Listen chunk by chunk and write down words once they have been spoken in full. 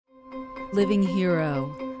Living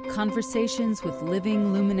Hero, conversations with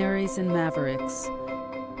living luminaries and mavericks.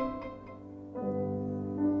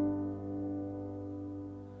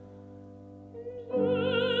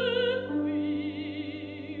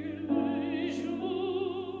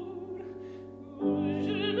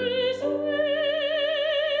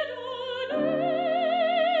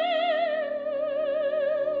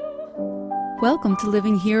 Welcome to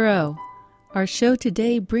Living Hero. Our show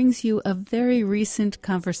today brings you a very recent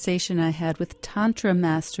conversation I had with Tantra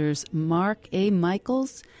masters Mark A.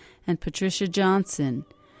 Michaels and Patricia Johnson.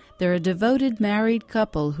 They're a devoted married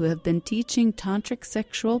couple who have been teaching tantric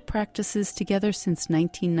sexual practices together since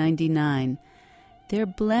 1999. Their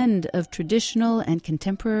blend of traditional and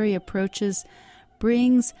contemporary approaches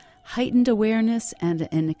brings heightened awareness and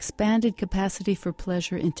an expanded capacity for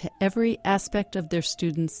pleasure into every aspect of their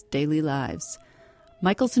students' daily lives.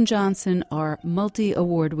 Michaels and Johnson are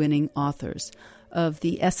multi-award-winning authors of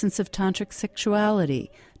The Essence of Tantric Sexuality,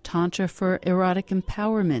 Tantra for Erotic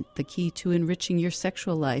Empowerment, the Key to Enriching Your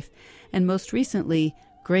Sexual Life, and most recently,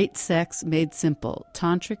 Great Sex Made Simple,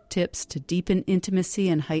 Tantric Tips to Deepen Intimacy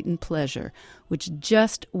and Heighten Pleasure, which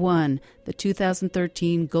just won the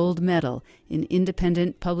 2013 Gold Medal in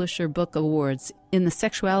Independent Publisher Book Awards in the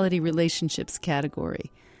Sexuality Relationships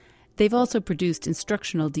category. They've also produced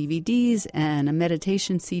instructional DVDs and a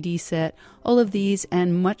meditation CD set. All of these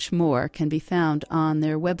and much more can be found on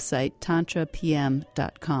their website,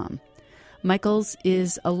 tantrapm.com. Michaels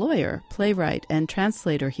is a lawyer, playwright, and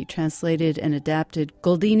translator. He translated and adapted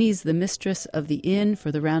Goldini's The Mistress of the Inn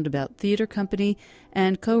for the Roundabout Theater Company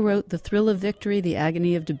and co-wrote The Thrill of Victory, The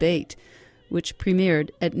Agony of Debate, which premiered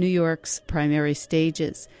at New York's primary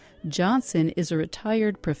stages. Johnson is a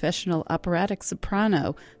retired professional operatic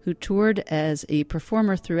soprano who toured as a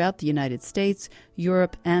performer throughout the United States,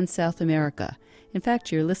 Europe, and South America. In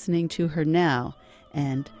fact, you're listening to her now,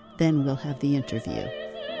 and then we'll have the interview.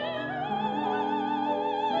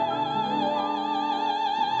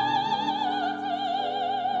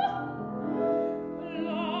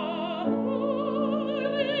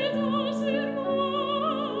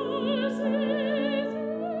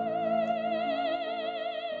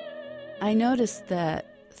 I noticed that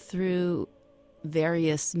through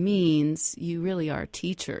various means, you really are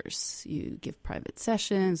teachers. You give private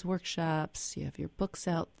sessions, workshops, you have your books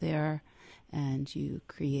out there, and you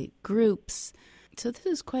create groups. So this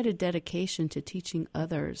is quite a dedication to teaching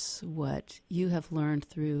others what you have learned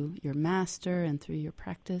through your master and through your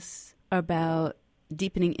practice about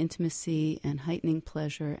deepening intimacy and heightening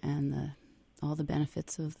pleasure and all the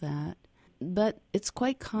benefits of that. But it's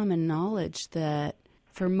quite common knowledge that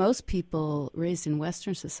for most people raised in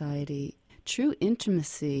Western society, true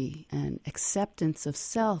intimacy and acceptance of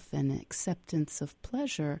self and acceptance of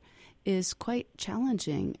pleasure is quite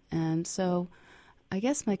challenging. And so I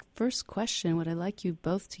guess my first question, what I'd like you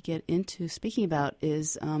both to get into speaking about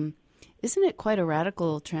is, isn't it quite a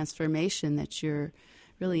radical transformation that you're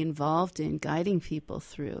really involved in guiding people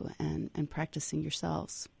through and practicing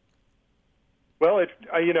yourselves? Well,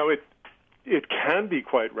 it can be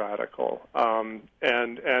quite radical, and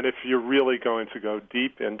if you're really going to go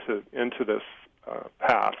deep into this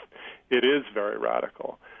path, it is very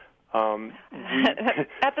radical.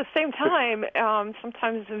 At the same time,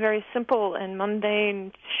 sometimes very simple and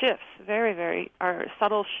mundane shifts, very, very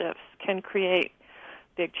subtle shifts, can create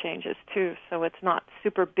big changes too. So it's not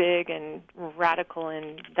super big and radical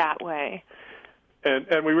in that way.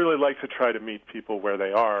 And we really like to try to meet people where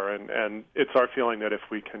they are, and it's our feeling that if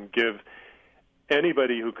we can give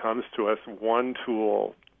anybody who comes to us one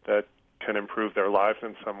tool that can improve their lives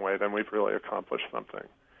in some way, then we've really accomplished something.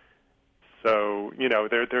 So,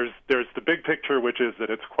 there's the big picture, which is that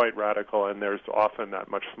it's quite radical, and there's often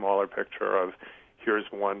that much smaller picture of here's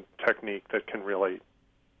one technique that can really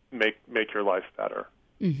make your life better.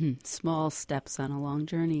 Mm-hmm. Small steps on a long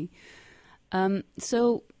journey.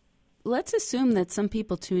 So let's assume that some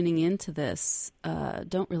people tuning into this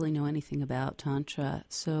don't really know anything about Tantra.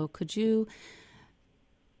 So could you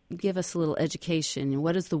give us a little education?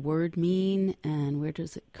 What does the word mean, and where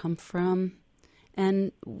does it come from?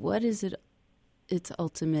 And what is its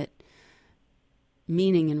ultimate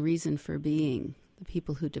meaning and reason for being, the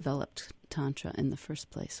people who developed Tantra in the first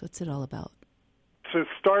place? What's it all about? To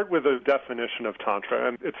start with a definition of Tantra,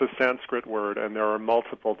 and it's a Sanskrit word, and there are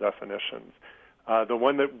multiple definitions. The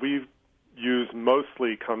one that we use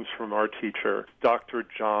mostly comes from our teacher, Dr.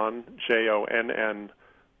 John, Jonn,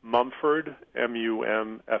 Mumford,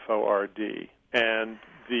 Mumford. And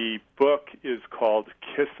the book is called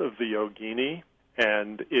Kiss of the Yogini,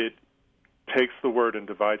 and it takes the word and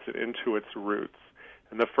divides it into its roots.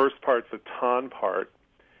 And the first part, the tan part,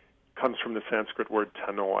 comes from the Sanskrit word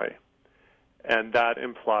tanoi. and that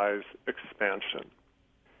implies expansion.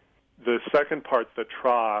 The second part, the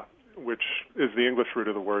tra, which is the English root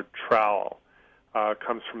of the word trowel,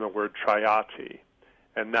 comes from the word triati,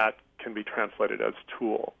 and that can be translated as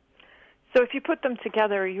tool. So if you put them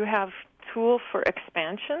together, you have tool for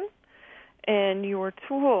expansion, and your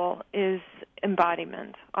tool is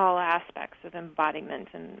embodiment, all aspects of embodiment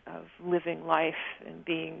and of living life and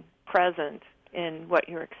being present in what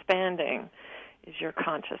you're expanding is your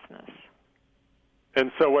consciousness.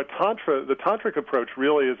 And so what the tantric approach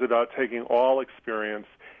really is about taking all experience,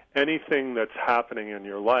 anything that's happening in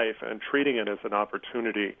your life, and treating it as an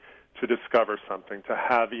opportunity to discover something, to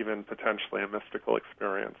have even potentially a mystical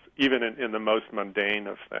experience, even in the most mundane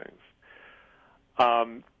of things.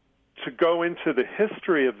 To go into the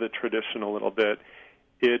history of the tradition a little bit,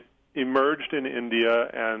 it emerged in India,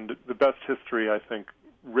 and the best history, I think,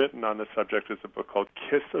 written on the subject is a book called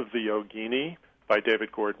Kiss of the Yogini by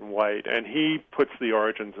David Gordon White, and he puts the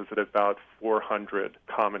origins as at about 400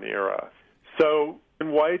 Common Era. So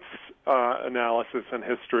in White's analysis and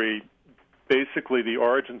history, basically the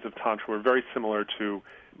origins of Tantra were very similar to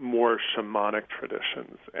more shamanic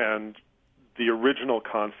traditions, and the original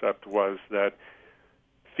concept was that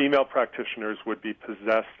female practitioners would be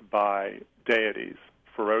possessed by deities,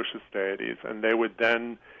 ferocious deities, and they would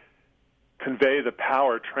then convey the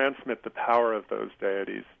power, transmit the power of those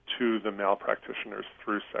deities to the male practitioners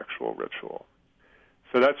through sexual ritual.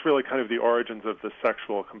 So that's really kind of the origins of the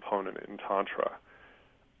sexual component in Tantra.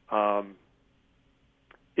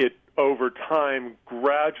 It, over time,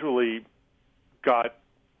 gradually got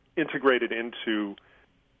integrated into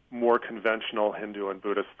more conventional Hindu and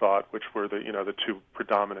Buddhist thought, which were the two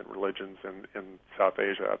predominant religions in South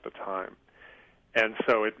Asia at the time. And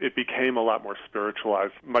so it became a lot more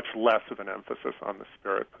spiritualized, much less of an emphasis on the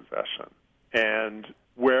spirit possession. And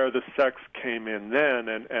where the sex came in then,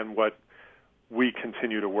 and what we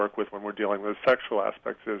continue to work with when we're dealing with sexual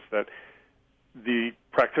aspects, is that the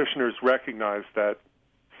practitioners recognized that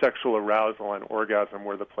sexual arousal and orgasm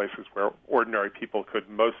were the places where ordinary people could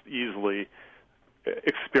most easily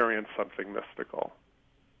experience something mystical.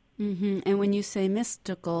 Mm-hmm. And when you say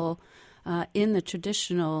mystical, in the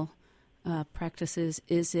traditional practices,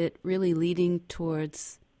 is it really leading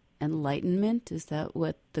towards enlightenment? Is that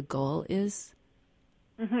what the goal is?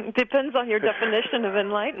 Mm-hmm. Depends on your definition of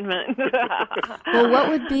enlightenment. Well,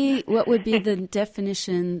 what would be the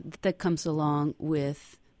definition that comes along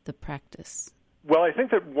with the practice? Well, I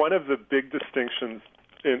think that one of the big distinctions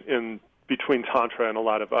in between Tantra and a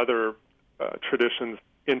lot of other traditions,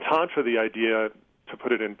 in Tantra, the idea, to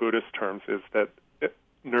put it in Buddhist terms, is that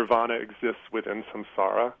nirvana exists within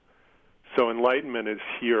samsara. So enlightenment is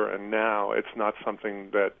here and now. It's not something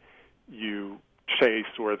that you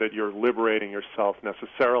chase or that you're liberating yourself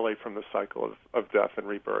necessarily from the cycle of death and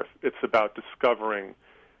rebirth. It's about discovering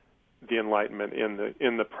the enlightenment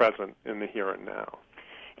in the present, in the here and now.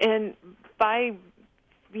 And by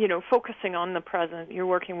focusing on the present, you're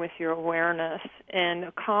working with your awareness. And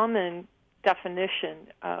a common definition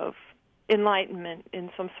of enlightenment in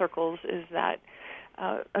some circles is that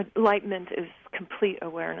enlightenment is complete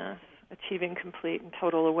awareness, achieving complete and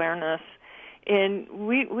total awareness. And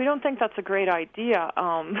we don't think that's a great idea.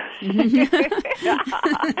 We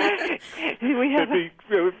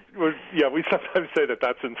sometimes say that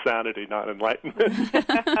that's insanity, not enlightenment.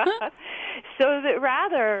 So that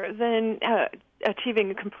rather than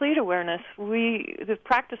achieving complete awareness, the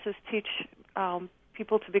practices teach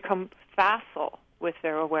people to become facile with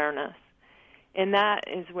their awareness. And that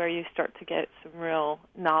is where you start to get some real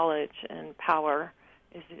knowledge and power,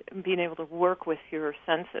 is being able to work with your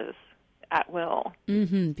senses at will.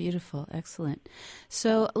 Mm-hmm. Beautiful. Excellent.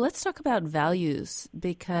 So let's talk about values,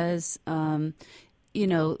 because,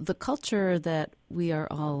 the culture that we are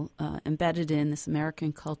all embedded in, this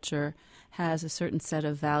American culture, has a certain set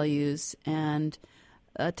of values, and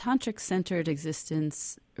a tantric-centered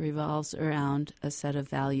existence revolves around a set of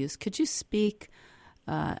values. Could you speak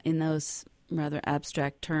in those rather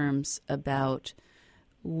abstract terms about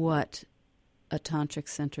what a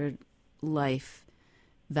tantric-centered life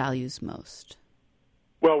values most?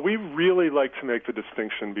 Well, we really like to make the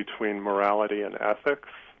distinction between morality and ethics.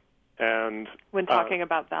 And when talking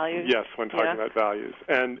about values? Yes, when talking about values.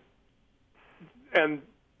 And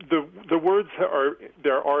the words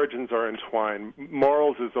their origins are entwined.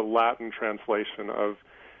 Morals is a Latin translation of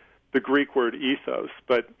the Greek word ethos,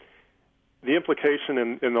 but the implication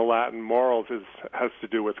in the Latin morals has to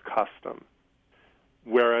do with custom,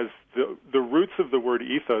 whereas the roots of the word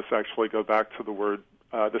ethos actually go back to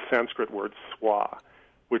the Sanskrit word swa,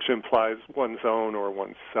 which implies one's own or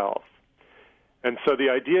oneself. And so the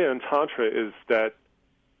idea in Tantra is that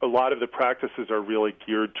a lot of the practices are really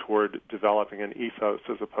geared toward developing an ethos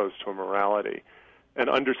as opposed to a morality, an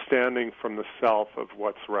understanding from the self of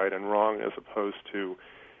what's right and wrong as opposed to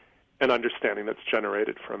an understanding that's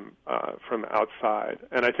generated from outside.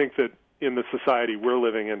 And I think that in the society we're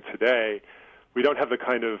living in today, we don't have the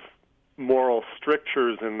kind of moral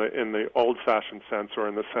strictures in the old-fashioned sense or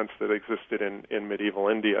in the sense that existed in medieval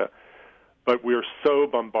India. But we're so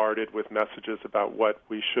bombarded with messages about what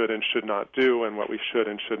we should and should not do and what we should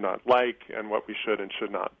and should not like and what we should and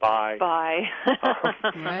should not buy.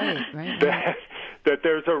 Right. That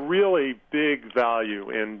there's a really big value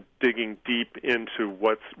in digging deep into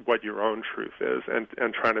what your own truth is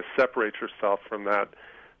and trying to separate yourself from that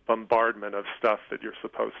bombardment of stuff that you're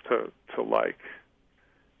supposed to like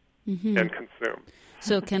and consume.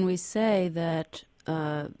 So can we say that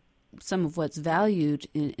some of what's valued,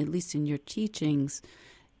 at least in your teachings,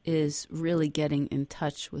 is really getting in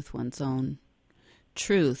touch with one's own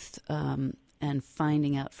truth and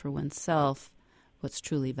finding out for oneself what's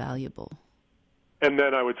truly valuable? And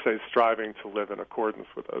then I would say striving to live in accordance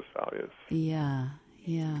with those values. Yeah.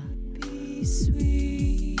 Be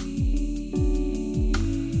sweet.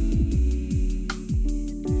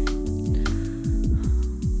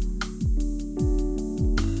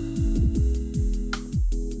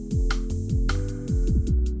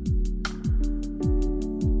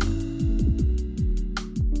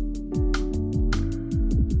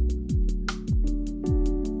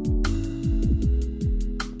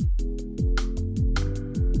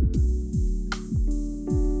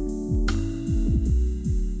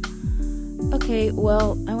 Okay,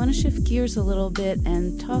 well, I want to shift gears a little bit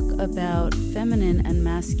and talk about feminine and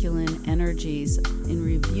masculine energies. In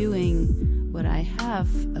reviewing what I have,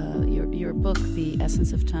 your book, The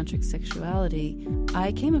Essence of Tantric Sexuality,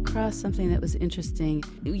 I came across something that was interesting.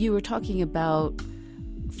 You were talking about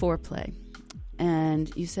foreplay,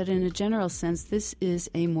 and you said in a general sense, this is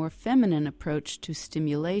a more feminine approach to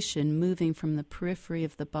stimulation, moving from the periphery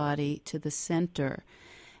of the body to the center.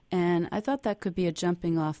 And I thought that could be a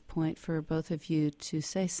jumping-off point for both of you to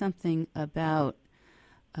say something about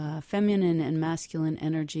feminine and masculine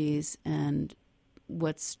energies and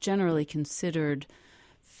what's generally considered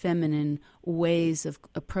feminine ways of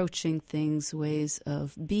approaching things, ways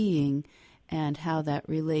of being, and how that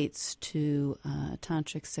relates to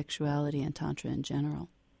tantric sexuality and Tantra in general.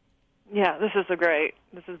 Yeah, this is a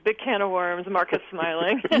big can of worms. Mark is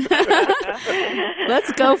smiling.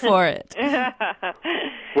 Let's go for it.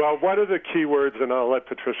 Well, one of the key words, and I'll let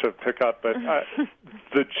Patricia pick up, but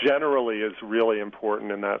the generally is really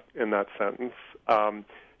important in that sentence.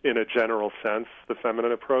 In a general sense, the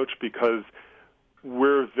feminine approach, because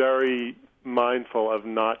we're very mindful of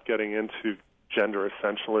not getting into gender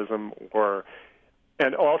essentialism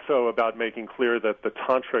and also about making clear that the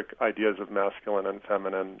tantric ideas of masculine and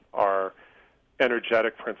feminine are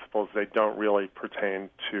energetic principles. They don't really pertain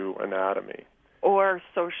to anatomy. Or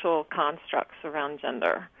social constructs around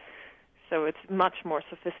gender. So it's much more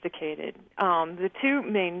sophisticated. The two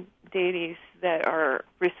main deities that are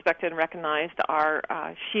respected and recognized are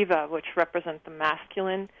Shiva, which represents the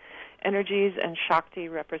masculine energies, and Shakti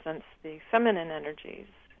represents the feminine energies.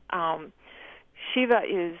 Shiva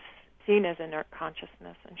is seen as inert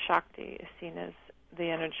consciousness, and Shakti is seen as the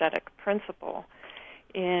energetic principle.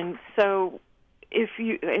 And so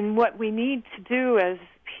what we need to do as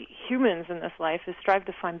humans in this life is strive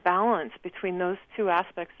to find balance between those two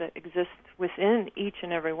aspects that exist within each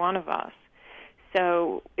and every one of us.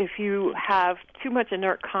 So if you have too much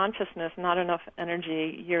inert consciousness, not enough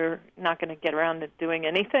energy, you're not going to get around to doing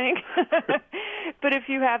anything. But if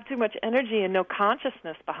you have too much energy and no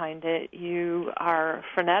consciousness behind it, you are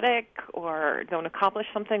frenetic or don't accomplish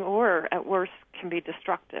something, or at worst can be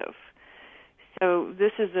destructive. So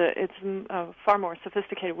it's a far more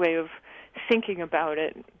sophisticated way of thinking about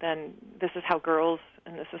it than this is how girls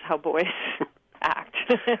and this is how boys act.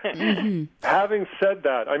 Mm-hmm. Having said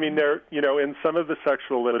that, I mean, in some of the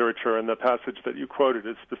sexual literature, and the passage that you quoted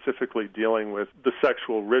is specifically dealing with the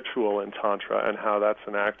sexual ritual in Tantra and how that's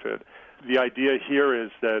enacted. The idea here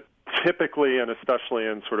is that typically, and especially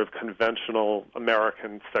in sort of conventional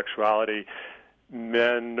American sexuality,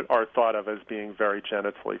 men are thought of as being very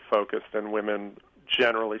genitally focused, and women,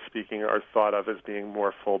 generally speaking, are thought of as being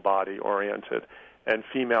more full-body oriented. And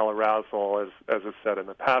female arousal, as is said in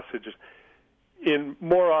the passage,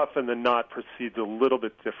 more often than not proceeds a little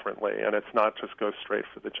bit differently, and it's not just go straight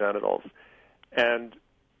for the genitals. And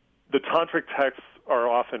the tantric texts are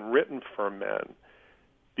often written for men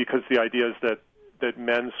because the idea is that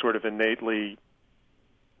men sort of innately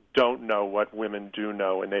don't know what women do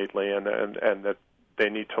know innately, and that they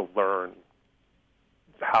need to learn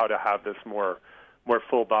how to have this more more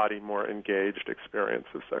full body, more engaged experience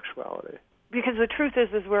of sexuality. Because the truth is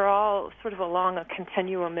we're all sort of along a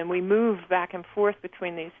continuum, and we move back and forth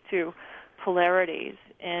between these two polarities.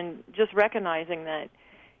 And just recognizing that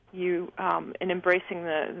you, and embracing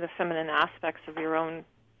the feminine aspects of your own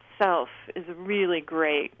self is really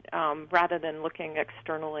great, rather than looking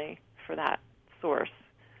externally for that source.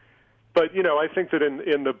 But, I think that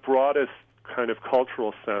in the broadest kind of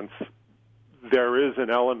cultural sense, there is an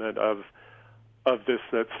element of this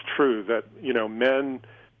that's true, that, men,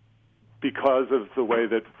 because of the way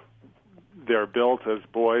that they're built as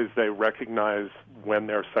boys, they recognize when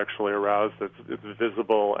they're sexually aroused, it's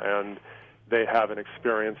visible, and they have an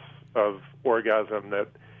experience of orgasm that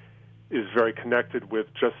is very connected with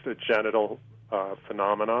just a genital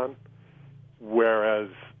phenomenon, whereas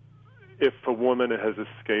if a woman has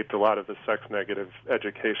escaped a lot of the sex-negative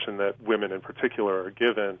education that women in particular are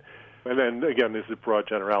given, and then, again, these are broad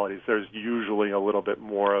generalities, there's usually a little bit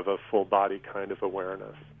more of a full-body kind of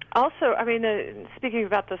awareness. Also, speaking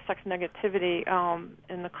about the sex negativity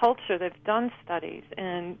in the culture, they've done studies,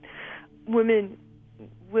 and women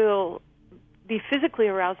will be physically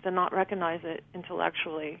aroused and not recognize it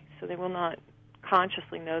intellectually, so they will not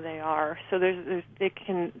consciously know they are. So they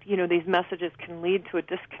can, these messages can lead to a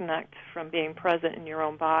disconnect from being present in your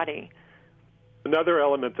own body. Another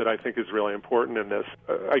element that I think is really important in this,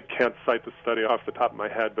 I can't cite the study off the top of my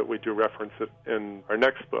head, but we do reference it in our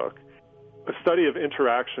next book, a study of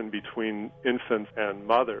interaction between infants and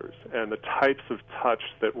mothers and the types of touch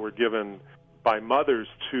that were given by mothers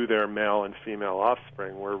to their male and female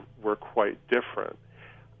offspring were quite different.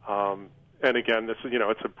 And again, this is,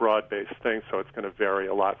 it's a broad-based thing, so it's going to vary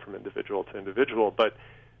a lot from individual to individual. But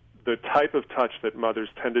the type of touch that mothers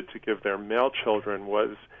tended to give their male children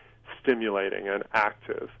was stimulating and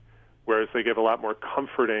active, whereas they give a lot more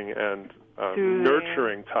comforting and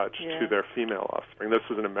nurturing touch to their female offspring. This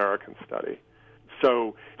was an American study.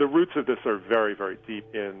 So the roots of this are very, very deep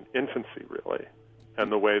in infancy, really,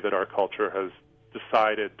 and the way that our culture has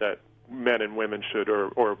decided that men and women should,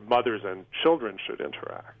 or mothers and children should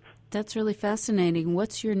interact. That's really fascinating.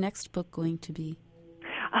 What's your next book going to be?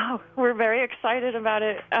 Oh, we're very excited about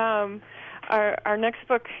it. Our next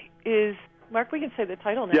book is, Mark, we can say the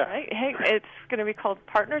title now, right? Hey, it's going to be called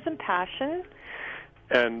Partners in Passion.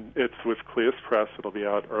 And it's with Cleus Press. It'll be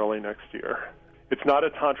out early next year. It's not a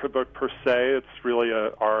Tantra book per se. It's really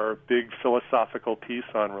our big philosophical piece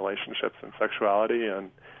on relationships and sexuality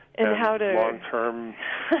and how to long-term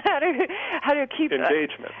how to keep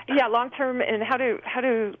engagement. Long-term, and how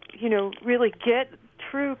to really get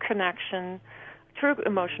true connection, true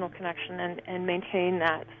emotional connection, and maintain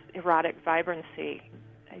that erotic vibrancy.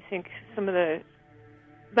 I think some of the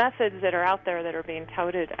methods that are out there that are being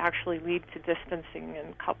touted actually lead to distancing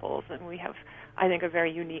in couples, and we have, I think, a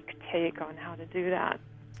very unique take on how to do that.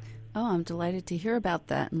 Oh, I'm delighted to hear about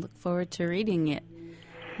that and look forward to reading it.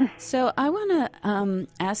 So I want to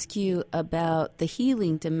ask you about the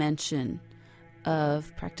healing dimension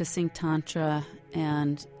of practicing Tantra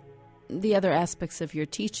and the other aspects of your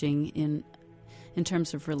teaching in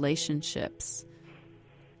terms of relationships.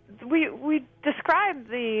 We describe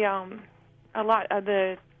a lot of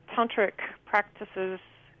the tantric practices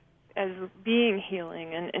as being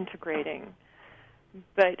healing and integrating,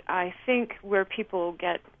 but I think where people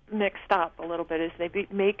get mixed up a little bit is they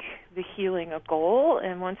make the healing a goal,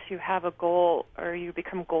 and once you have a goal or you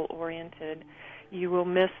become goal-oriented, you will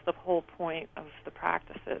miss the whole point of the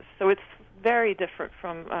practices. So it's very different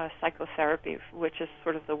from psychotherapy, which is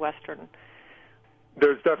sort of the Western.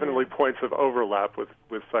 There's definitely points of overlap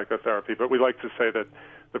with psychotherapy, but we like to say that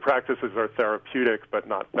the practices are therapeutic but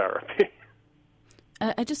not therapy.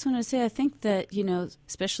 I just want to say, I think that,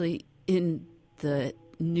 especially in the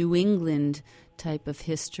New England type of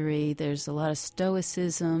history, there's a lot of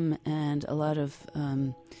stoicism and a lot of,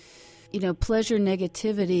 pleasure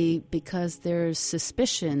negativity, because there's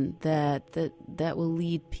suspicion that will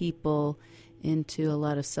lead people into a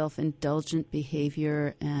lot of self-indulgent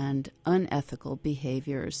behavior and unethical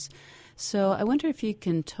behaviors. So I wonder if you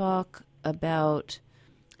can talk about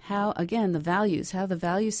how, again, the value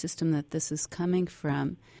system that this is coming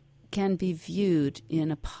from can be viewed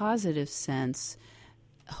in a positive sense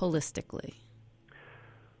holistically.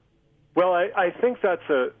 Well, I think that's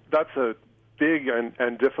a big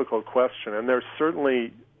and difficult question, and there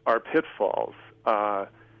certainly are pitfalls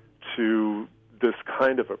to this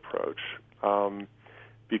kind of approach,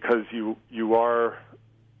 because you are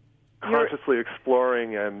consciously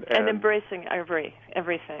exploring and embracing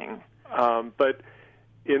everything. But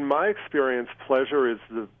in my experience, pleasure is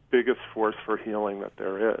the biggest force for healing that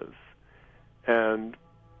there is, and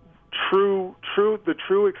the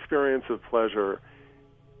true experience of pleasure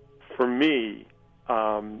for me,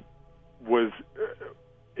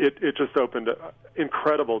 it just opened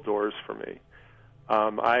incredible doors for me.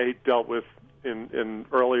 I dealt with, in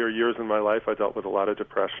earlier years in my life, I dealt with a lot of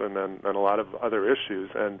depression and a lot of other issues,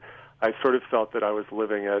 and I sort of felt that I was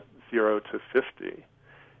living at 0 to 50.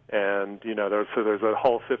 And, there's a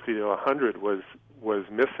whole 50 to 100 was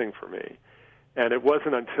missing for me. And it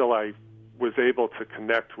wasn't until I was able to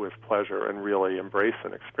connect with pleasure and really embrace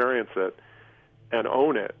and experience it and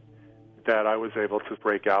own it that I was able to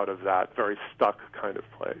break out of that very stuck kind of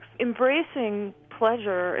place. Embracing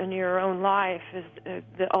pleasure in your own life is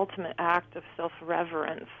the ultimate act of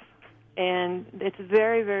self-reverence. And it's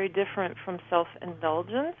very, very different from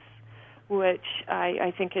self-indulgence, which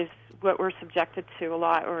I think is what we're subjected to a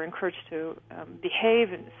lot, or encouraged to behave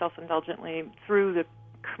self-indulgently through the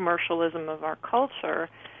commercialism of our culture.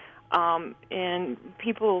 And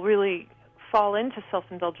people really fall into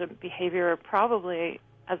self-indulgent behavior probably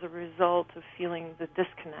as a result of feeling the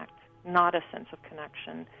disconnect, not a sense of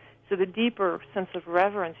connection. So the deeper sense of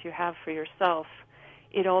reverence you have for yourself,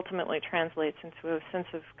 it ultimately translates into a sense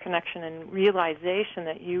of connection and realization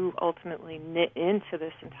that you ultimately knit into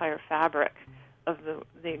this entire fabric of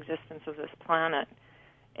the existence of this planet,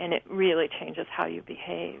 and it really changes how you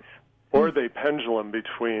behave. Or the pendulum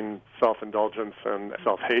between self-indulgence and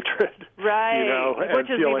self-hatred. Right, which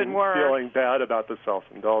is even worse. Feeling bad about the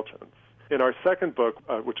self-indulgence. In our second book,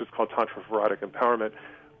 which is called Tantra for Erotic Empowerment,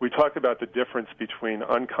 we talk about the difference between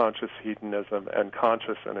unconscious hedonism and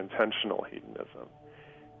conscious and intentional hedonism.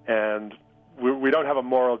 And we don't have a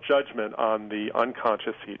moral judgment on the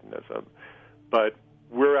unconscious hedonism, but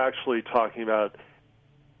we're actually talking about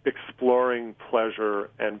exploring pleasure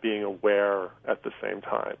and being aware at the same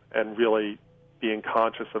time and really being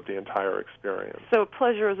conscious of the entire experience. So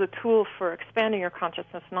pleasure is a tool for expanding your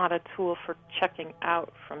consciousness, not a tool for checking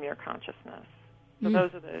out from your consciousness. So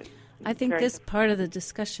those are the... I think this part of the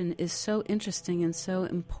discussion is so interesting and so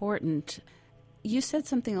important. You said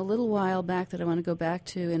something a little while back that I want to go back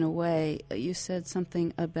to in a way. You said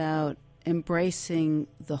something about embracing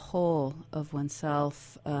the whole of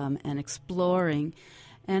oneself and exploring.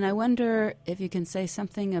 And I wonder if you can say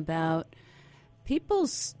something about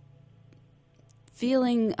people's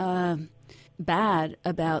feeling bad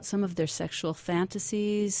about some of their sexual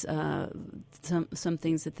fantasies, some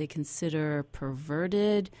things that they consider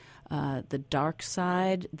perverted, the dark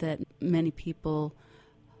side that many people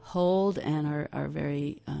hold and are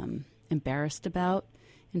very embarrassed about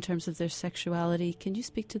in terms of their sexuality. Can you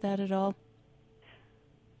speak to that at all?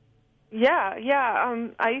 Yeah.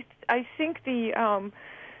 I think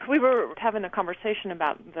we were having a conversation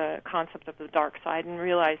about the concept of the dark side and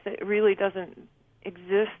realized that it really doesn't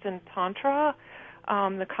exist in Tantra.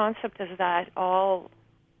 The concept is that all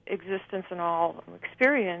existence and all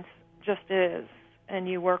experience just is, and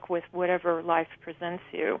you work with whatever life presents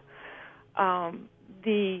you.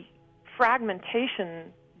 The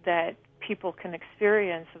fragmentation that people can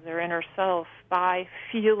experience of their inner self by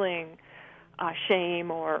feeling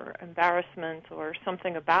shame or embarrassment or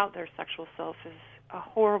something about their sexual self is a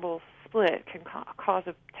horrible split, can cause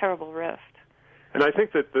a terrible rift. And I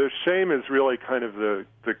think that the shame is really kind of the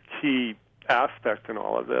key aspect in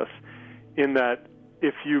all of this, in that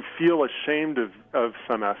if you feel ashamed of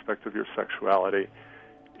some aspect of your sexuality,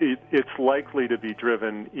 it's likely to be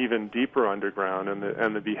driven even deeper underground,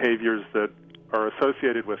 and the behaviors that are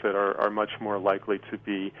associated with it are much more likely to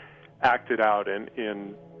be acted out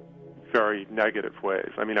in very negative ways.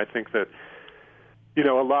 I mean, I think that,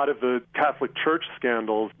 a lot of the Catholic Church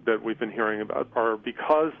scandals that we've been hearing about are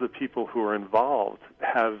because the people who are involved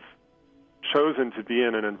have chosen to be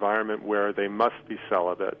in an environment where they must be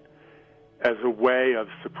celibate as a way of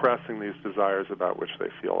suppressing these desires about which they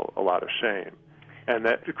feel a lot of shame. And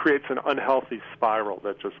that creates an unhealthy spiral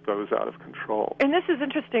that just goes out of control. And this is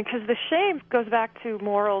interesting because the shame goes back to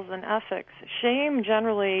morals and ethics. Shame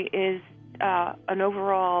generally is an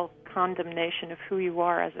overall condemnation of who you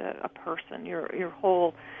are as a person. Your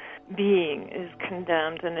whole being is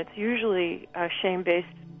condemned, and it's usually shame-based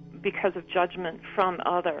because of judgment from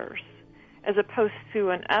others, as opposed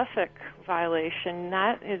to an ethic violation.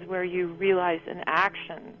 That is where you realize an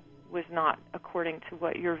action was not according to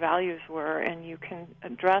what your values were, and you can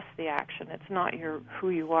address the action. It's not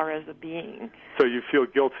who you are as a being. So you feel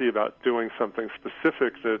guilty about doing something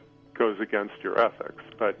specific that goes against your ethics,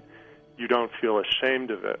 but you don't feel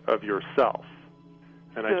ashamed of it, of yourself.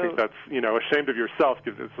 And I think that's, ashamed of yourself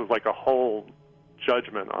gives it like a whole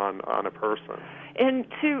judgment on a person. And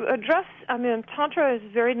to address, Tantra is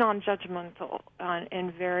very non-judgmental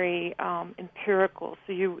and very empirical.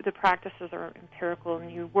 So the practices are empirical,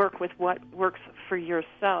 and you work with what works for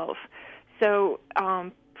yourself. So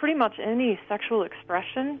pretty much any sexual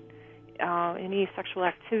expression, any sexual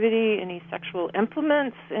activity, any sexual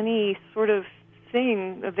implements, any sort of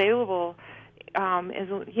thing available is,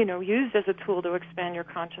 used as a tool to expand your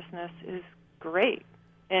consciousness is great.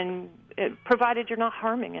 And provided you're not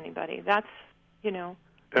harming anybody, that's,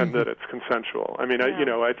 And that it's consensual. I mean,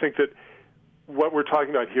 I think that what we're talking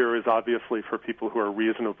about here is obviously for people who are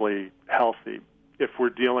reasonably healthy. If we're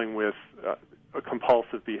dealing with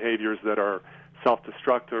compulsive behaviors that are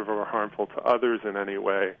self-destructive or harmful to others in any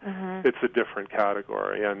way, it's a different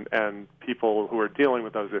category. And people who are dealing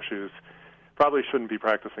with those issues probably shouldn't be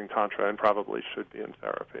practicing Tantra and probably should be in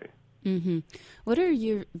therapy. Mm-hmm. What are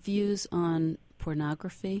your views on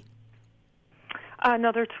pornography?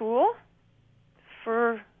 Another tool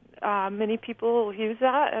for many people use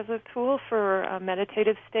that as a tool for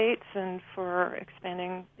meditative states and for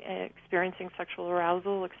experiencing sexual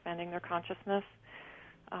arousal, expanding their consciousness.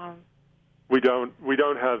 We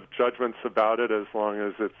don't have judgments about it as long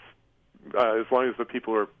as the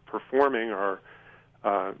people who are performing are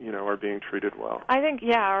being treated well. I think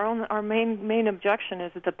our main objection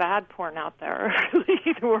is that the bad porn out there. Really,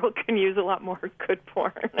 the world can use a lot more good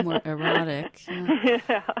porn. More erotic.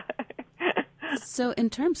 Yeah. So in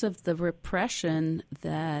terms of the repression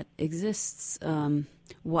that exists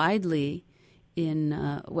widely in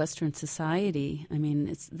Western society, I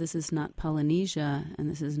mean, this is not Polynesia and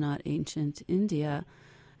this is not ancient India.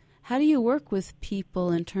 How do you work with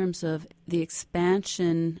people in terms of the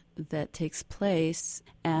expansion that takes place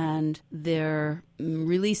and their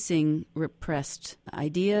releasing repressed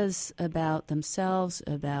ideas about themselves,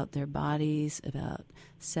 about their bodies, about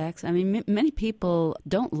sex? I mean, many people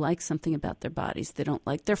don't like something about their bodies. They don't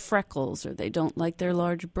like their freckles, or they don't like their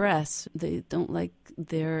large breasts. They don't like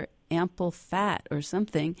their ample fat or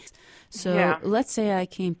something. So let's say I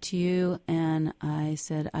came to you and I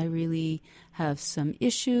said, I really have some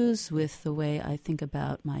issues with the way I think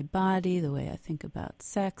about my body, the way I think about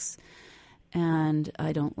sex, and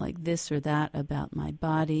I don't like this or that about my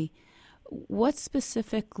body. What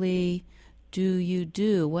specifically do you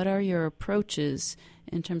do? What are your approaches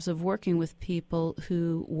in terms of working with people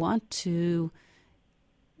who want to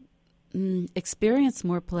experience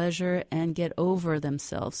more pleasure and get over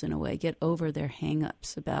themselves in a way, get over their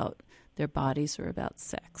hang-ups about their bodies or about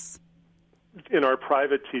sex? In our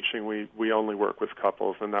private teaching, we only work with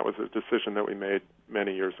couples, and that was a decision that we made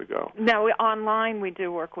many years ago. Now, online, we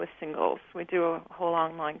do work with singles. We do a whole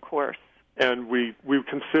online course. And we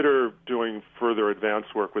consider doing further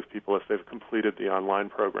advanced work with people if they've completed the online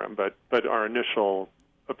program. But our initial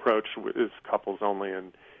approach is couples only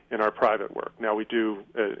in our private work. Now, we do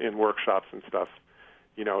in workshops and stuff,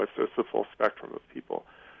 it's a full spectrum of people.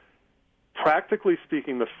 Practically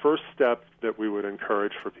speaking, the first step that we would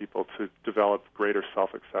encourage for people to develop greater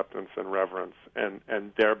self-acceptance and reverence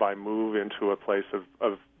and thereby move into a place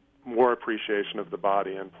of more appreciation of the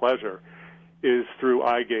body and pleasure is through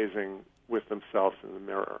eye-gazing with themselves in the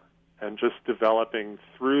mirror and just developing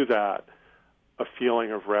through that a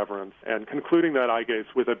feeling of reverence and concluding that eye gaze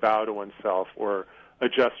with a bow to oneself or a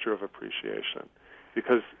gesture of appreciation.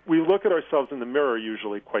 Because we look at ourselves in the mirror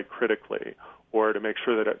usually quite critically or to make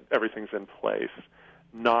sure that everything's in place,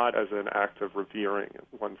 not as an act of revering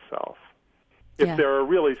oneself. If there are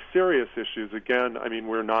really serious issues, again, I mean,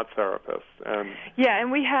 we're not therapists.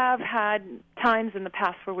 And we have had times in the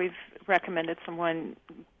past where we've recommended someone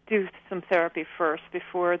do some therapy first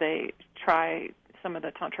before they try some of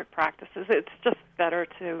the tantric practices. It's just better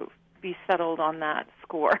to be settled on that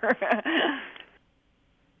score.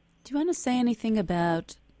 Do you want to say anything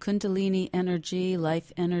about Kundalini energy,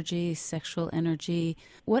 life energy, sexual energy?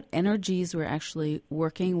 What energies we're actually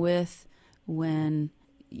working with when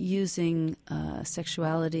using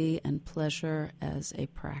sexuality and pleasure as a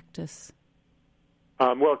practice?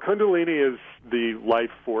 Well, Kundalini is the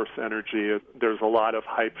life force energy. There's a lot of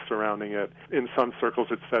hype surrounding it. In some circles,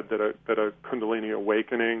 it's said that a Kundalini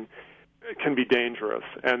awakening can be dangerous.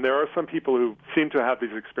 And there are some people who seem to have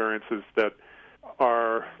these experiences that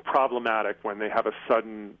are problematic when they have a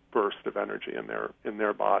sudden burst of energy in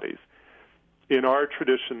their bodies. In our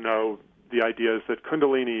tradition, though, the idea is that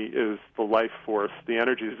Kundalini is the life force. The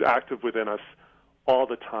energy is active within us all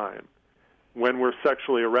the time. When we're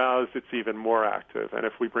sexually aroused, it's even more active. And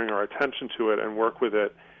if we bring our attention to it and work with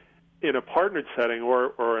it in a partnered setting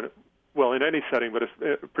in any setting, but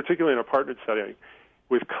particularly in a partnered setting,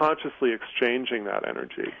 with consciously exchanging that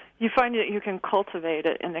energy. You find that you can cultivate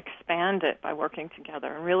it and expand it by working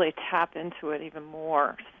together and really tap into it even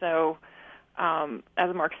more. So,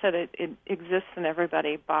 as Mark said, it exists in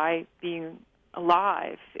everybody by being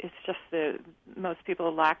alive. It's just that most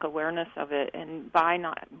people lack awareness of it, and by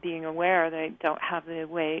not being aware, they don't have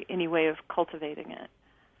any way of cultivating it.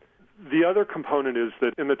 The other component is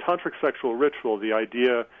that in the tantric sexual ritual, the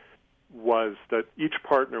idea was that each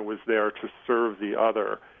partner was there to serve the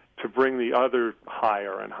other, to bring the other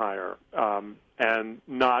higher and higher, and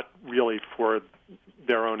not really for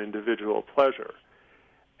their own individual pleasure.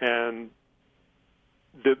 And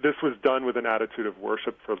this was done with an attitude of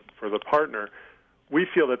worship for the partner. We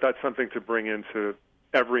feel that that's something to bring into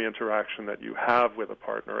every interaction that you have with a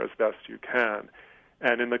partner as best you can.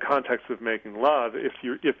 And in the context of making love,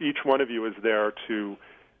 if each one of you is there to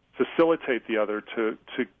facilitate the other, to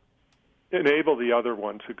enable the other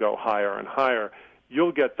one to go higher and higher,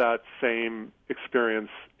 you'll get that same experience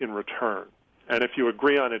in return. And if you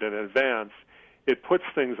agree on it in advance, it puts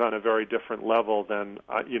things on a very different level than,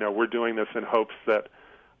 we're doing this in hopes that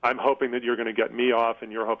I'm hoping that you're going to get me off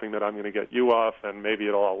and you're hoping that I'm going to get you off, and maybe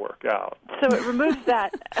it'll all work out. So it removes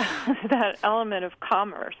that that element of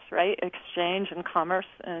commerce, right? Exchange and commerce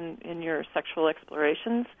in your sexual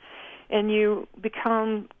explorations. And you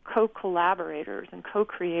become co-collaborators and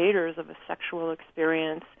co-creators of a sexual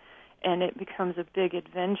experience, and it becomes a big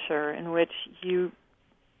adventure in which you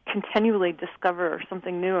continually discover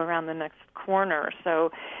something new around the next corner.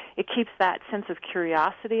 So it keeps that sense of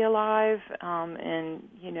curiosity alive, and,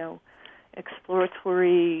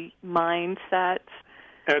 exploratory mindset.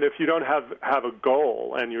 And if you don't have a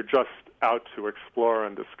goal and you're just out to explore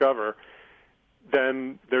and discover,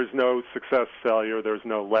 then there's no success, failure, there's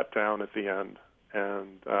no letdown at the end.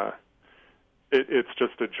 And it's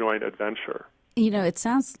just a joint adventure. It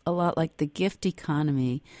sounds a lot like the gift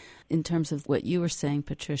economy in terms of what you were saying,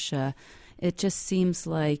 Patricia. It just seems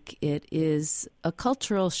like it is a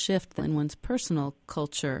cultural shift in one's personal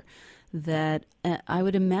culture that I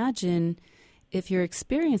would imagine if you're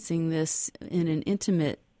experiencing this in an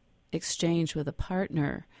intimate exchange with a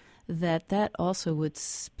partner, that also would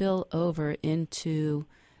spill over into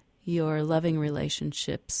your loving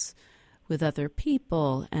relationships with other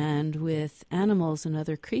people and with animals and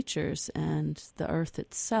other creatures and the earth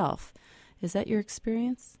itself. Is that your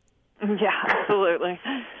experience? Yeah, absolutely.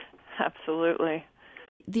 Absolutely.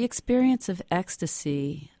 The experience of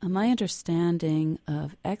ecstasy, my understanding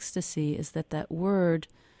of ecstasy is that word,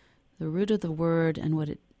 the root of the word and what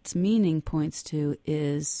its meaning points to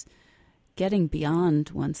is getting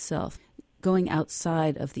beyond oneself, going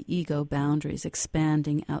outside of the ego boundaries,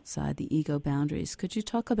 expanding outside the ego boundaries. Could you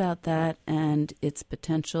talk about that and its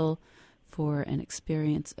potential for an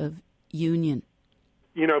experience of union?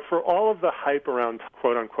 For all of the hype around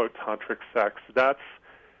quote-unquote tantric sex, that's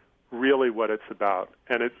really what it's about.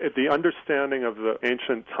 And the understanding of the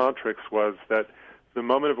ancient tantrics was that the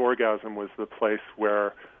moment of orgasm was the place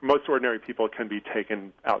where most ordinary people can be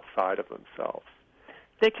taken outside of themselves.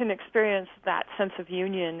 They can experience that sense of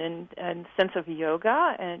union and sense of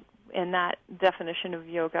yoga, and that definition of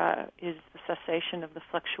yoga is the cessation of the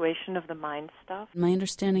fluctuation of the mind stuff. My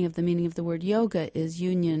understanding of the meaning of the word yoga is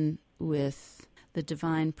union with the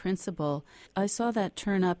divine principle. I saw that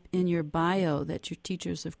turn up in your bio that you're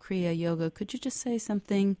teachers of Kriya Yoga. Could you just say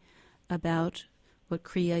something about what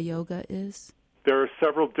Kriya Yoga is? There are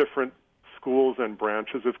several different schools and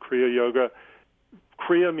branches of Kriya Yoga.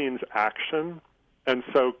 Kriya means action, and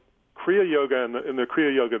so Kriya Yoga and the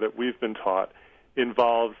Kriya Yoga that we've been taught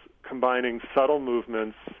involves combining subtle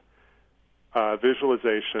movements,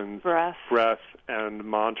 visualizations, breath, and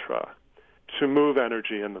mantra to move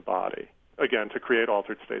energy in the body. Again, to create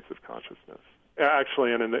altered states of consciousness.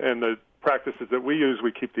 Actually, and in the practices that we use,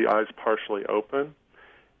 we keep the eyes partially open,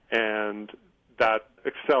 and that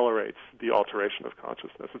accelerates the alteration of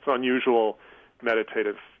consciousness. It's an unusual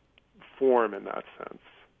meditative form in that sense.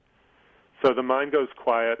 So the mind goes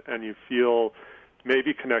quiet, and you feel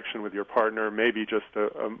maybe connection with your partner, maybe just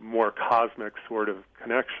a more cosmic sort of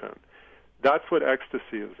connection. That's what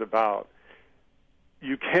ecstasy is about.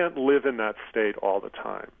 You can't live in that state all the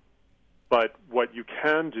time. But what you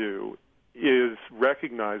can do is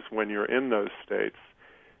recognize when you're in those states.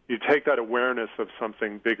 You take that awareness of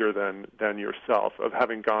something bigger than yourself, of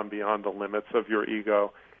having gone beyond the limits of your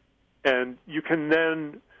ego, and you can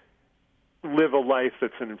then live a life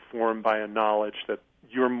that's informed by a knowledge that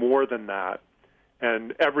you're more than that,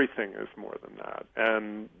 and everything is more than that,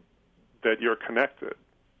 and that you're connected.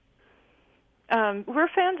 We're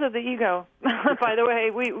fans of the ego. By the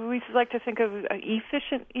way, we like to think of an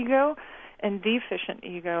efficient ego and deficient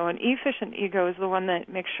ego. And efficient ego is the one that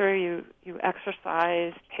makes sure you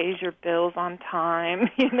exercise, pays your bills on time,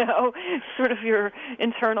 sort of your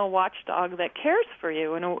internal watchdog that cares for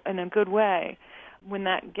you in a good way. When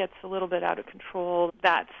that gets a little bit out of control,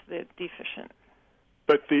 that's the deficient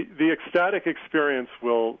But the ecstatic experience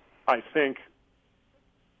will, I think,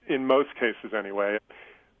 in most cases anyway,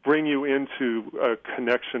 bring you into a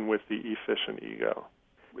connection with the efficient ego.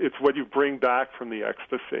 It's what you bring back from the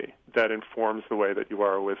ecstasy that informs the way that you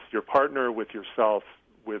are with your partner, with yourself,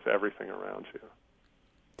 with everything around you.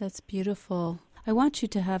 That's beautiful. I want you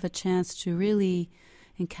to have a chance to really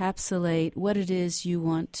encapsulate what it is you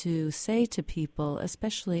want to say to people,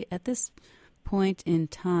 especially at this point in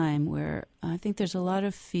time where I think there's a lot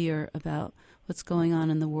of fear about what's going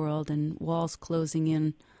on in the world and walls closing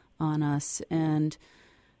in on us. And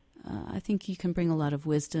I think you can bring a lot of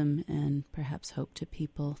wisdom and perhaps hope to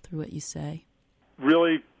people through what you say.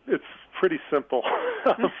 Really, it's pretty simple.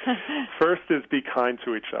 First is be kind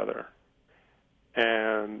to each other.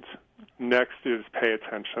 And next is pay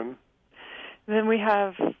attention. Then we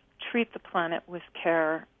have treat the planet with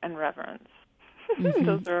care and reverence. Mm-hmm.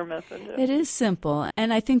 Those are our messages. It is simple.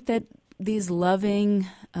 And I think that these loving,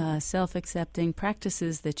 self-accepting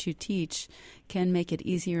practices that you teach can make it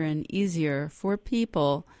easier and easier for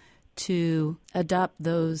people to adopt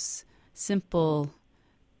those simple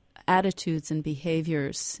attitudes and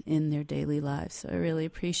behaviors in their daily lives. So I really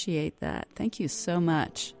appreciate that. Thank you so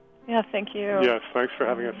much. Yeah, thank you. Yes, thanks for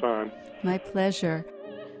having us on. My pleasure.